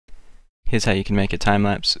Here's how you can make a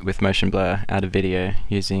time-lapse with motion blur out of video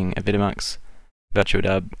using Avidemux,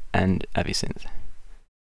 VirtualDub, and AviSynth.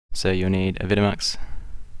 So you'll need Avidemux,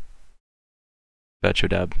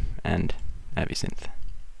 VirtualDub, and AviSynth.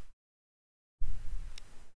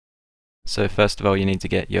 So first of all, you need to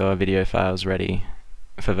get your video files ready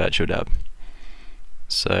for VirtualDub.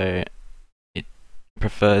 So it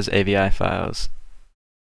prefers AVI files.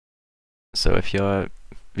 So if your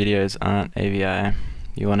videos aren't AVI,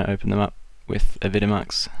 you want to open them up with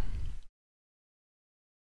Avidemux.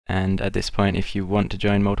 And at this point, if you want to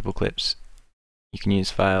join multiple clips, you can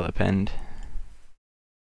use File Append.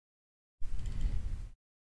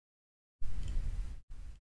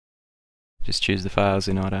 Just choose the files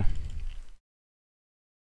in order.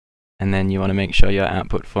 And then you want to make sure your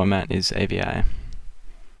output format is AVI.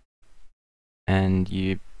 And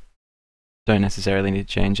you don't necessarily need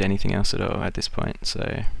to change anything else at all at this point. So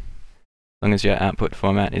as long as your output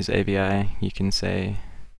format is AVI, you can say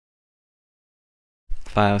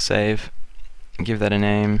file save, give that a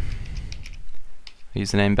name, use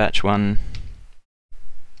the name batch1,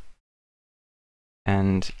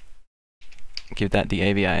 and give that the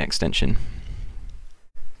AVI extension.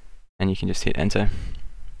 And you can just hit enter.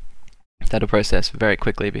 That'll process very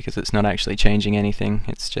quickly because it's not actually changing anything,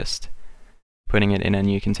 it's just putting it in a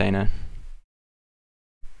new container.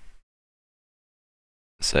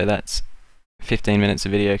 So that's 15 minutes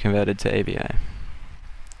of video converted to AVI.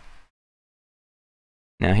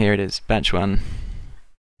 Now here it is, batch 1,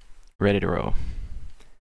 ready to roll.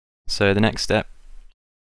 So the next step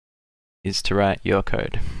is to write your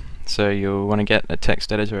code. So you'll want to get a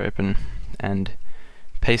text editor open and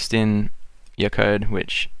paste in your code,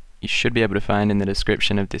 which you should be able to find in the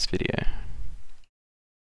description of this video.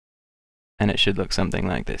 And it should look something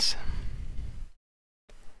like this.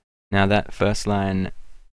 Now that first line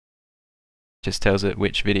just tells it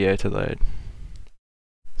which video to load.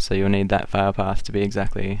 So you'll need that file path to be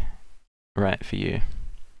exactly right for you.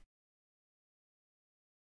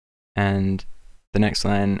 And the next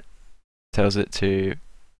line tells it to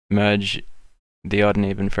merge the odd and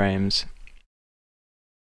even frames,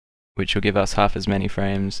 which will give us half as many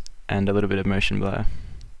frames and a little bit of motion blur.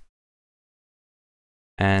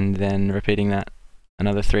 And then repeating that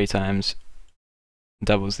another 3 times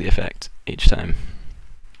doubles the effect each time.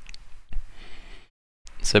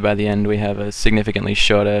 So by the end we have a significantly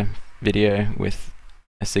shorter video with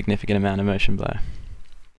a significant amount of motion blur.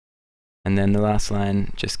 And then the last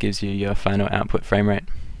line just gives you your final output frame rate.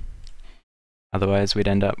 Otherwise we'd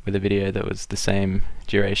end up with a video that was the same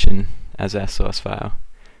duration as our source file,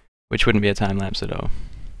 which wouldn't be a time lapse at all.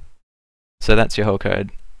 So that's your whole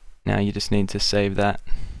code. Now you just need to save that.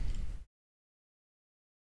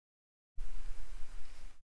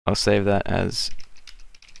 I'll save that as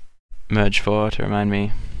merge4 to remind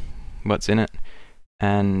me what's in it,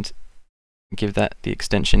 and give that the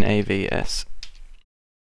extension AVS.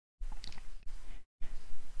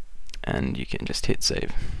 And you can just hit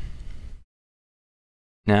save.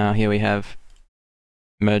 Now here we have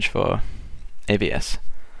merge4 AVS.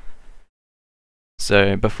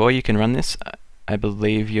 So before you can run this, I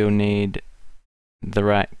believe you'll need the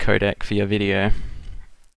right codec for your video.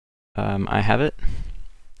 I have it.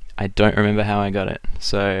 I don't remember how I got it,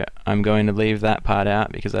 so I'm going to leave that part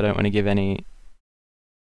out because I don't want to give any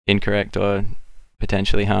incorrect or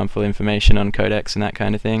potentially harmful information on codecs and that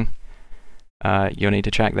kind of thing. You'll need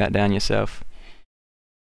to track that down yourself.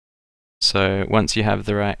 So once you have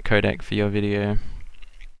the right codec for your video,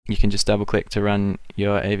 you can just double click to run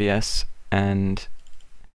your AVS, and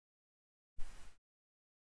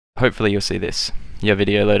hopefully you'll see this, your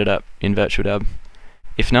video loaded up in VirtualDub.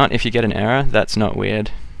 If not, if you get an error, that's not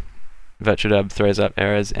weird. VirtualDub throws up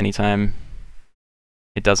errors anytime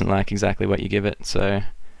it doesn't like exactly what you give it, so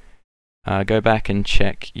go back and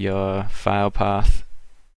check your file path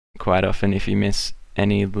quite often. If you miss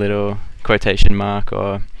any little quotation mark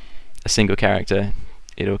or a single character,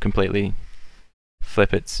 it'll completely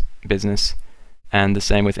flip its business. And the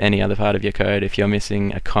same with any other part of your code. If you're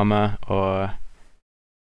missing a comma or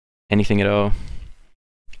anything at all,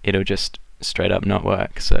 it'll just straight up not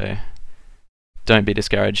work. So don't be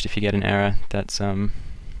discouraged if you get an error. That's I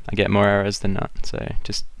get more errors than not, so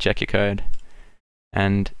just check your code.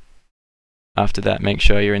 And after that, make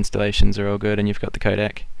sure your installations are all good and you've got the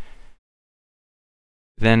codec.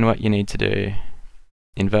 Then what you need to do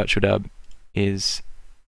in VirtualDub is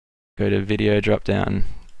go to video drop-down,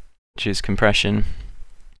 choose compression,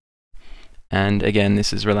 and again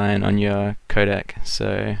this is reliant on your codec,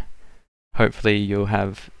 so hopefully you'll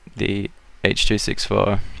have the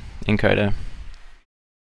H.264 encoder.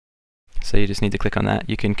 So you just need to click on that.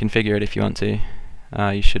 You can configure it if you want to.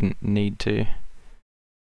 You shouldn't need to.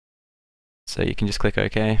 So you can just click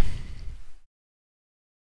OK.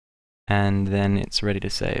 And then it's ready to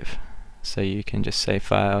save. So you can just save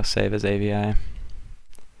file, save as AVI.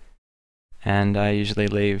 And I usually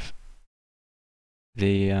leave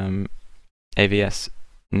the AVS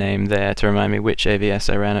name there to remind me which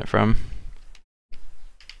AVS I ran it from.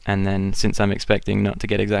 And then, since I'm expecting not to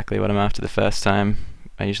get exactly what I'm after the first time,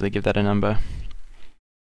 I usually give that a number.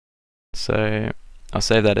 So I'll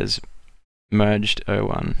save that as merged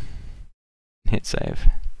 01. Hit save.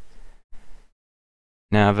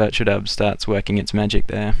 Now VirtualDub starts working its magic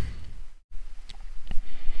there.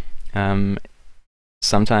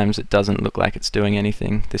 Sometimes it doesn't look like it's doing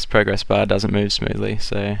anything. This progress bar doesn't move smoothly,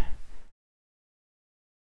 so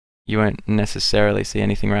you won't necessarily see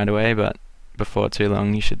anything right away, but before too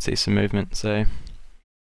long you should see some movement. So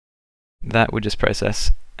that would just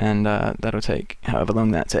process, and that'll take however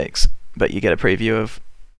long that takes, but you get a preview of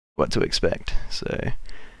what to expect. So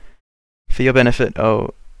for your benefit,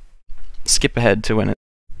 I'll skip ahead to when it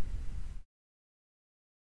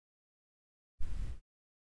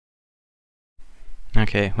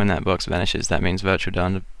okay, when that box vanishes, that means virtual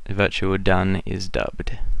done is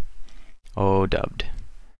dubbed. Or dubbed.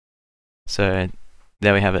 So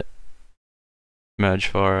there we have it. Merge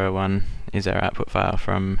 401 is our output file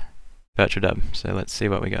from VirtualDub. So let's see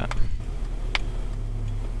what we got.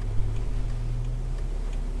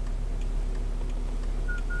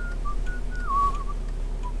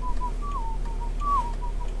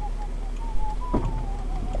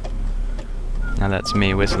 Now that's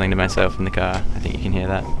me whistling to myself in the car. I think you can hear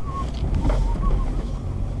that.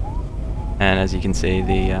 And as you can see,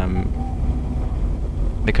 the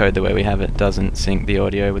code the way we have it doesn't sync the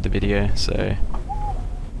audio with the video, so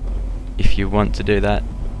if you want to do that,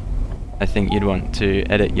 I think you'd want to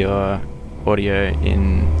edit your audio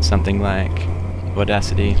in something like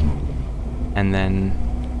Audacity, and then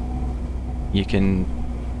you can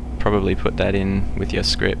probably put that in with your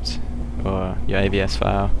script or your AVS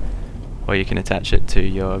file, or you can attach it to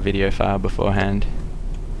your video file beforehand.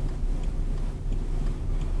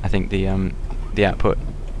 I think the output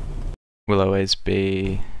will always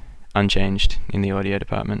be unchanged in the audio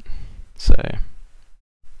department. So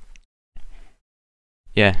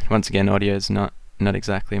yeah, once again, audio is not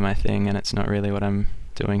exactly my thing, and it's not really what I'm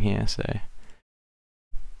doing here. So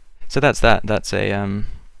that's that. That's a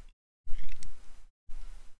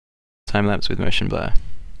time-lapse with motion blur.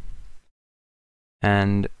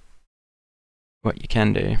 And what you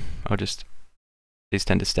can do, these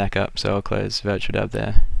tend to stack up, so I'll close VirtualDub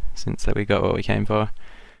there, since that we got what we came for.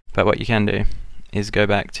 But what you can do is go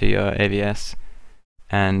back to your AVS,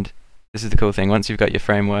 and this is the cool thing, once you've got your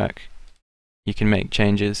framework, you can make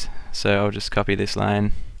changes. So I'll just copy this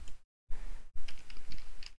line,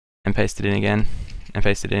 and paste it in again, and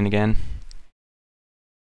paste it in again,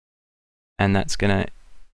 and that's gonna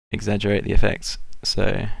exaggerate the effects.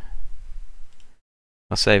 So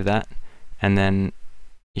I'll save that, and then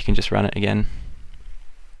you can just run it again,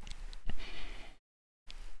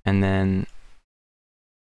 and then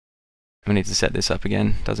we need to set this up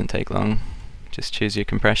again. Doesn't take long. Just choose your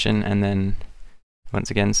compression, and then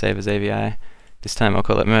once again save as AVI. This time I'll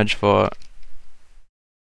call it merge 4.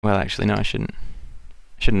 Well, actually no, I shouldn't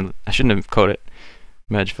have called it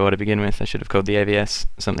merge 4 to begin with. I should have called the AVS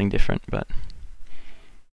something different, but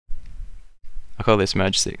I'll call this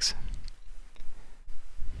merge 6.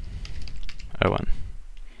 01.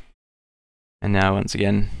 And now once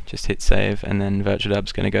again, just hit save, and then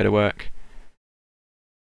VirtualDub's going to go to work,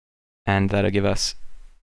 and that'll give us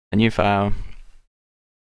a new file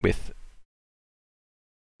with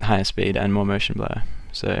higher speed and more motion blur.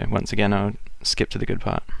 So once again, I'll skip to the good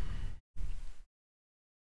part.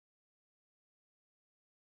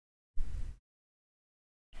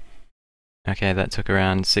 Okay, that took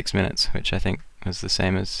around 6 minutes, which I think was the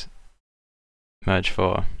same as merge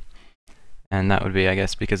 4. And that would be, I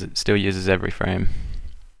guess, because it still uses every frame.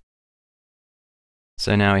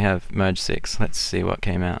 So now we have merge 6. Let's see what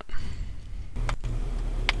came out.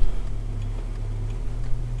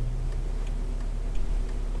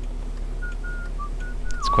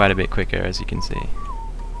 It's quite a bit quicker, as you can see.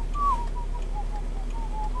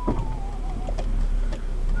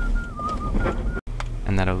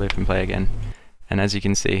 And that'll loop and play again. And as you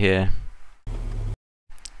can see here,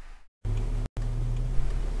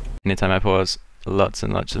 anytime I pause, lots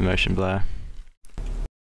and lots of motion blur.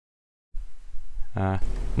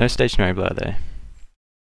 No stationary blur though,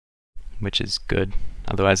 which is good,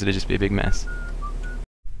 otherwise it'd just be a big mess.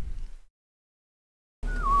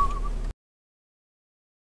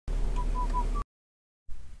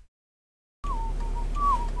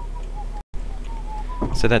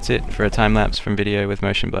 So that's it for a time-lapse from video with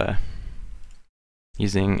motion blur,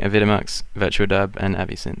 using Avidemux, VirtualDub and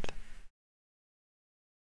AviSynth.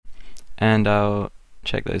 And I'll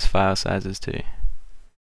check those file sizes too.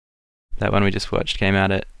 That one we just watched came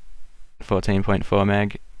out at 14.4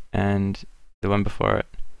 meg, and the one before it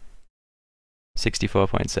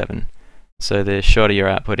 64.7. So the shorter your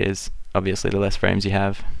output is, obviously the less frames you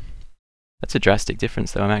have. That's a drastic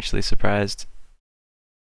difference though. I'm actually surprised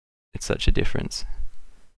it's such a difference.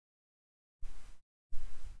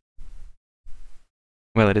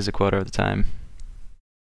 Well, it is a quarter of the time.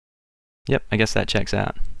 Yep, I guess that checks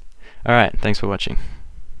out. Alright, thanks for watching.